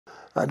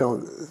I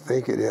don't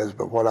think it is,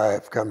 but what I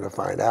have come to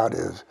find out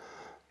is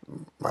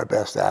my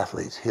best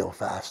athletes heal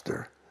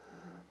faster.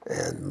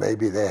 And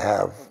maybe they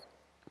have,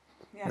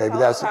 Yeah, maybe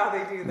tell us how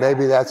they do that.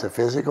 maybe that's a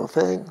physical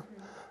thing,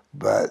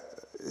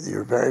 but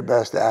your very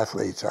best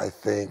athletes, I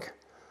think,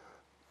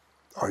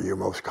 are your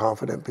most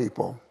confident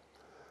people.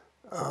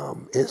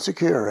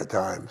 Insecure at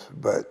times,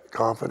 but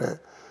confident,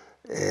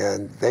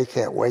 and they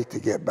can't wait to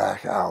get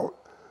back out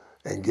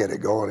and get it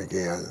going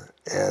again.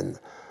 And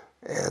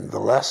the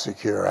less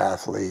secure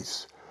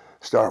athletes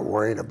start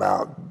worrying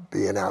about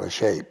being out of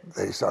shape.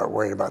 They start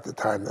worrying about the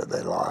time that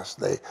they lost.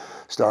 They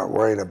start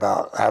worrying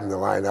about having to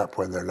line up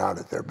when they're not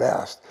at their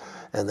best.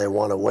 And they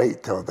want to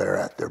wait till they're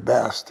at their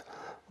best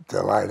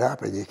to line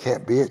up, and you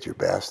can't be at your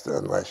best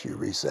unless you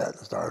reset and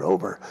start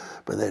over.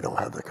 But they don't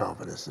have the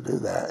confidence to do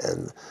that.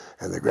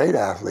 And the great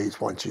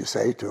athletes, once you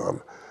say to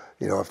them,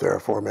 you know, if they're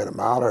a 4-minute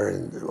miler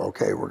and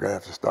okay, we're going to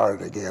have to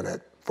start it again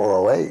at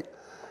 4:08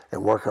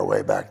 and work our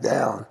way back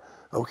down,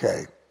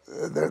 okay,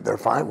 they're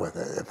fine with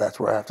it. If that's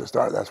where I have to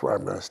start, that's where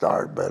I'm going to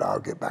start, but I'll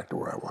get back to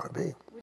where I want to be.